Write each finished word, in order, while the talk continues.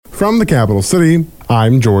From the capital city,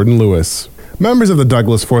 I'm Jordan Lewis. Members of the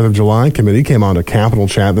Douglas 4th of July Committee came on to Capitol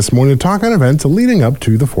Chat this morning to talk on events leading up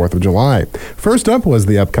to the 4th of July. First up was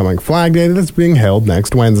the upcoming Flag Day that's being held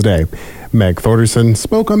next Wednesday. Meg Thorderson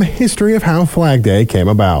spoke on the history of how Flag Day came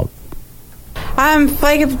about.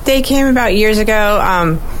 Flag Day came about years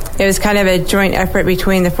ago. It was kind of a joint effort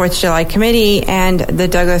between the 4th of July Committee and the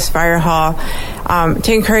Douglas Fire Hall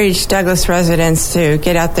to encourage Douglas residents to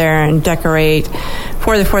get out there and decorate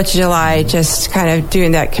for the 4th of July, just kind of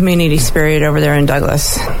doing that community spirit over there in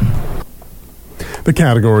Douglas. The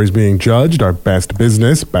categories being judged are Best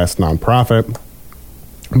Business, Best Nonprofit,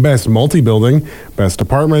 Best Multi-Building, Best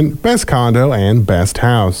Apartment, Best Condo, and Best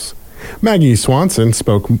House. Maggie Swanson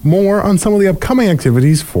spoke more on some of the upcoming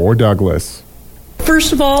activities for Douglas.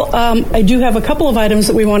 First of all, I do have a couple of items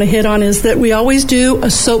that we want to hit on. Is that we always do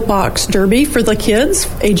a soapbox derby for the kids,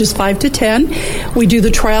 ages 5 to 10. We do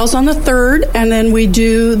the trials on the 3rd, and then we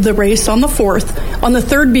do the race on the 4th. On the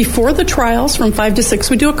 3rd, before the trials, from 5 to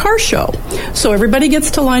 6, we do a car show. So everybody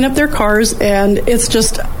gets to line up their cars, and it's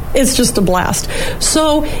just a blast.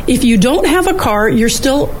 So if you don't have a car, we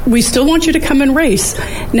still want you to come and race.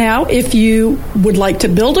 Now, if you would like to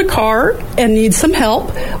build a car and need some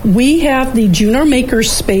help, we have the Juno Maker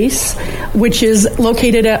Space, which is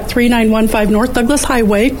located at 3915 North Douglas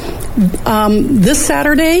Highway, this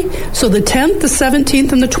Saturday, so the 10th, the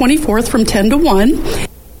 17th, and the 24th from 10 to 1.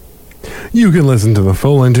 You can listen to the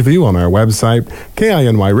full interview on our website,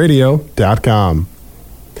 kinyradio.com.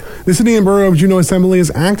 The City and Borough of Juneau Assembly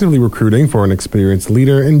is actively recruiting for an experienced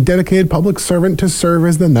leader and dedicated public servant to serve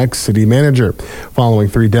as the next city manager. Following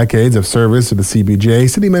 3 decades of service to the CBJ,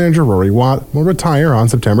 City Manager Rory Watt will retire on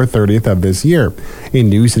September 30th of this year. A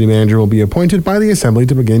new city manager will be appointed by the Assembly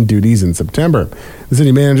to begin duties in September. The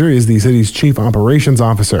city manager is the city's chief operations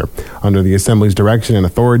officer. Under the Assembly's direction and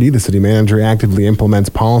authority, the city manager actively implements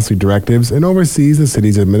policy directives and oversees the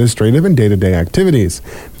city's administrative and day-to-day activities.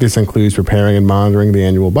 This includes preparing and monitoring the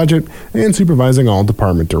annual budget and supervising all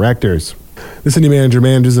department directors. The city manager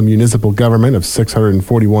manages a municipal government of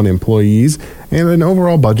 641 employees and an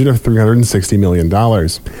overall budget of $360 million.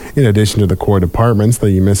 In addition to the core departments, the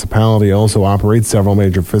municipality also operates several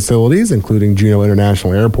major facilities, including Juneau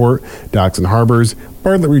International Airport, Docks and Harbors,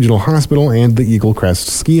 Bartlett Regional Hospital, and the Eagle Crest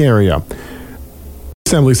Ski Area.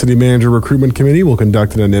 The Assembly City Manager Recruitment Committee will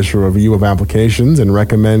conduct an initial review of applications and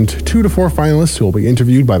recommend 2 to 4 finalists who will be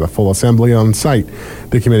interviewed by the full Assembly on site.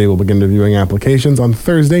 The committee will begin reviewing applications on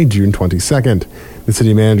Thursday, June 22nd. The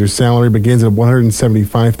city manager's salary begins at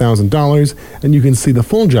 $175,000, and you can see the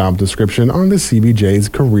full job description on the CBJ's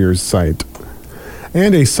careers site.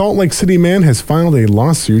 And a Salt Lake City man has filed a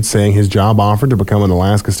lawsuit saying his job offer to become an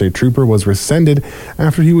Alaska State Trooper was rescinded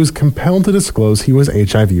after he was compelled to disclose he was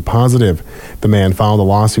HIV positive. The man filed a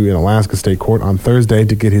lawsuit in Alaska State Court on Thursday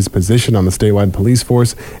to get his position on the statewide police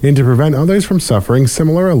force and to prevent others from suffering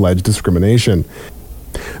similar alleged discrimination.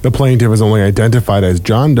 The plaintiff is only identified as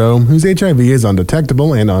John Doe, whose HIV is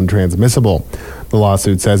undetectable and untransmissible. The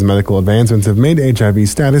lawsuit says medical advancements have made HIV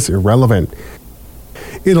status irrelevant.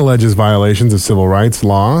 It alleges violations of civil rights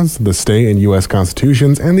laws, the state and U.S.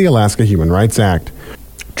 constitutions, and the Alaska Human Rights Act.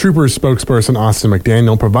 Troopers spokesperson Austin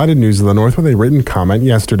McDaniel provided News of the North with a written comment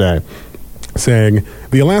yesterday, saying,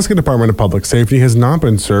 "The Alaska Department of Public Safety has not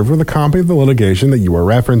been served with a copy of the litigation that you are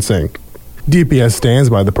referencing. DPS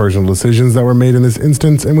stands by the personal decisions that were made in this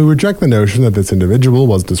instance, and we reject the notion that this individual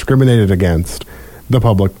was discriminated against. The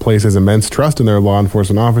public places immense trust in their law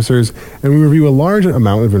enforcement officers, and we review a large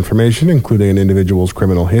amount of information, including an individual's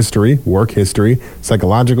criminal history, work history,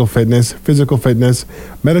 psychological fitness, physical fitness,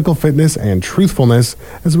 medical fitness, and truthfulness,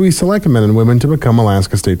 as we select men and women to become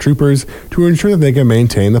Alaska State Troopers to ensure that they can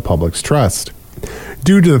maintain the public's trust.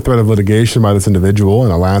 Due to the threat of litigation by this individual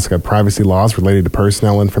and Alaska privacy laws related to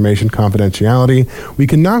personnel information confidentiality, we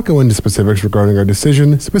cannot go into specifics regarding our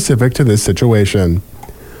decision specific to this situation."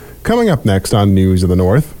 Coming up next on News of the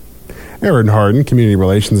North, Erin Harden, Community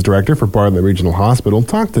Relations Director for Bartlett Regional Hospital,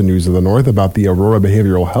 talked to News of the North about the Aurora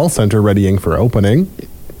Behavioral Health Center readying for opening.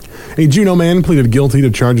 A Juneau man pleaded guilty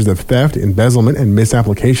to charges of theft, embezzlement, and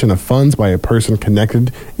misapplication of funds by a person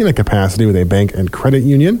connected in a capacity with a bank and credit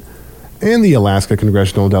union. And the Alaska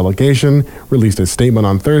Congressional Delegation released a statement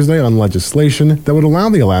on Thursday on legislation that would allow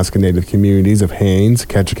the Alaska Native communities of Haines,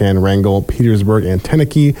 Ketchikan, Wrangell, Petersburg, and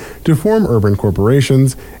Tenakee to form urban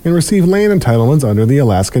corporations and receive land entitlements under the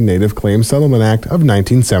Alaska Native Claims Settlement Act of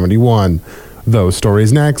 1971. Those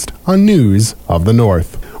stories next on News of the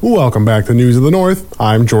North. Welcome back to News of the North.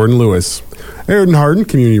 I'm Jordan Lewis. Erin Harden,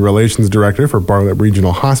 Community Relations Director for Bartlett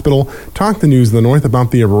Regional Hospital, talked to News of the North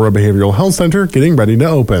about the Aurora Behavioral Health Center getting ready to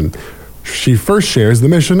open. She first shares the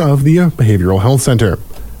mission of the Behavioral Health Center.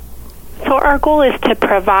 our goal is to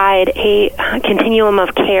provide a continuum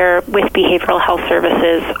of care with behavioral health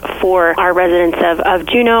services for our residents of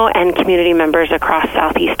Juneau and community members across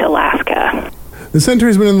Southeast Alaska. The center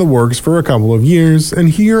has been in the works for a couple of years, and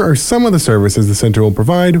here are some of the services the center will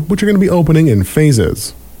provide, which are going to be opening in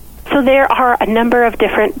phases. So there are a number of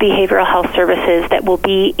different behavioral health services that will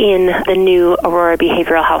be in the new Aurora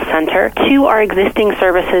Behavioral Health Center. Two are existing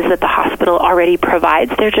services that the hospital already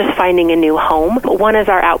provides. They're just finding a new home. One is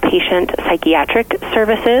our outpatient psychiatric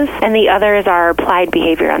services, and the other is our applied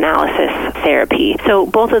behavior analysis therapy. So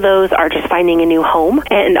both of those are just finding a new home.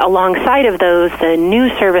 And alongside of those, the new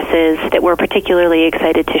services that we're particularly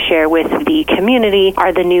excited to share with the community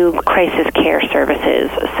are the new crisis care services.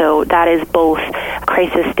 So that is both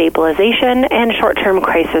crisis stabilization and short-term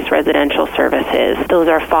crisis residential services. Those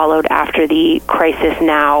are followed after the Crisis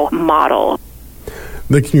Now model.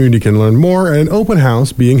 The community can learn more at an open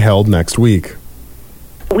house being held next week.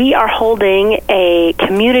 We are holding a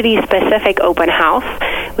community-specific open house,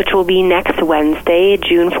 which will be next Wednesday,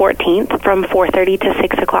 June 14th, from 4:30 to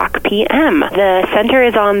 6 o'clock p.m. The center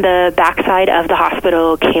is on the backside of the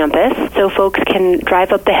hospital campus, so folks can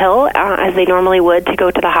drive up the hill as they normally would to go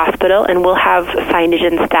to the hospital, and we'll have signage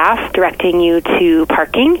and staff directing you to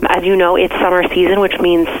parking. As you know, it's summer season, which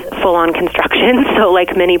means full-on construction, so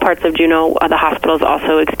like many parts of Juneau, the hospital is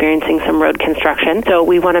also experiencing some road construction. So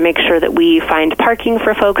we want to make sure that we find parking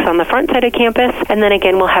for folks on the front side of campus, and then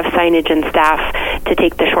again we'll have signage and staff to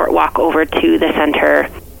take the short walk over to the center.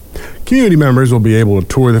 Community members will be able to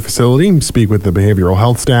tour the facility, speak with the behavioral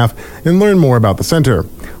health staff, and learn more about the center.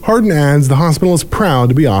 Hardin adds the hospital is proud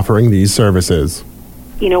to be offering these services.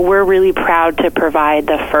 You know, we're really proud to provide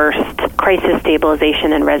the first crisis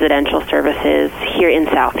stabilization and residential services here in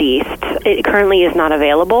Southeast. It currently is not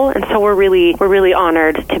available, and so we're really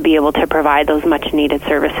honored to be able to provide those much needed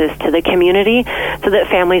services to the community so that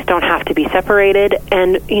families don't have to be separated,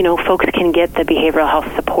 and folks can get the behavioral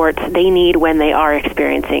health supports they need when they are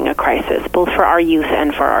experiencing a crisis, both for our youth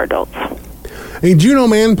and for our adults. A Juneau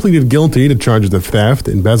man pleaded guilty to charges of theft,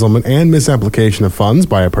 embezzlement, and misapplication of funds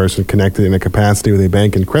by a person connected in a capacity with a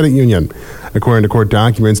bank and credit union. According to court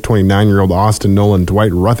documents, 29-year-old Austin Nolan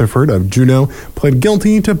Dwight Rutherford of Juneau pled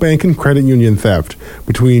guilty to bank and credit union theft.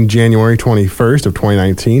 Between January 21st of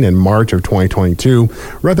 2019 and March of 2022,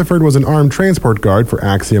 Rutherford was an armed transport guard for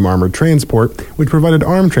Axiom Armored Transport, which provided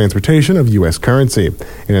armed transportation of U.S. currency.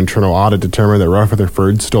 An internal audit determined that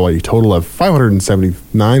Rutherford stole a total of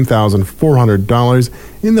 $579,400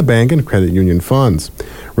 in the bank and credit union funds.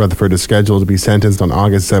 Rutherford is scheduled to be sentenced on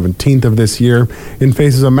August 17th of this year and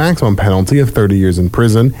faces a maximum penalty of 30 years in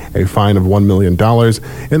prison, a fine of $1 million,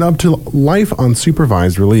 and up to life on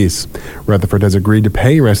supervised release. Rutherford has agreed to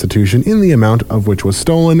pay restitution in the amount of which was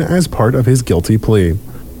stolen as part of his guilty plea.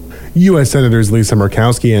 U.S. Senators Lisa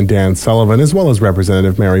Murkowski and Dan Sullivan, as well as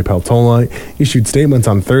Representative Mary Peltola, issued statements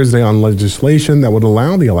on Thursday on legislation that would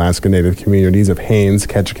allow the Alaska Native communities of Haines,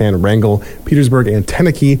 Ketchikan, Wrangell, Petersburg, and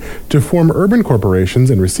Tenakee to form urban corporations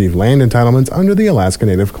and receive land entitlements under the Alaska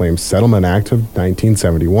Native Claims Settlement Act of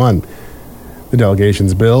 1971. The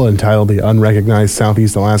delegation's bill, entitled the Unrecognized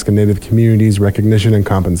Southeast Alaska Native Communities Recognition and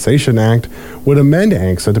Compensation Act, would amend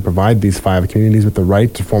ANCSA to provide these 5 communities with the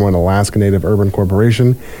right to form an Alaska Native urban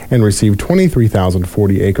corporation and receive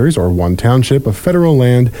 23,040 acres, or 1 township, of federal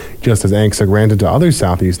land, just as ANCSA granted to other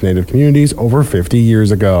Southeast Native communities over 50 years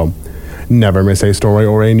ago. Never miss a story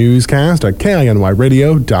or a newscast at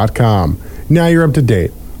KINYradio.com. Now you're up to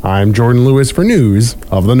date. I'm Jordan Lewis for News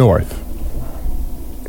of the North.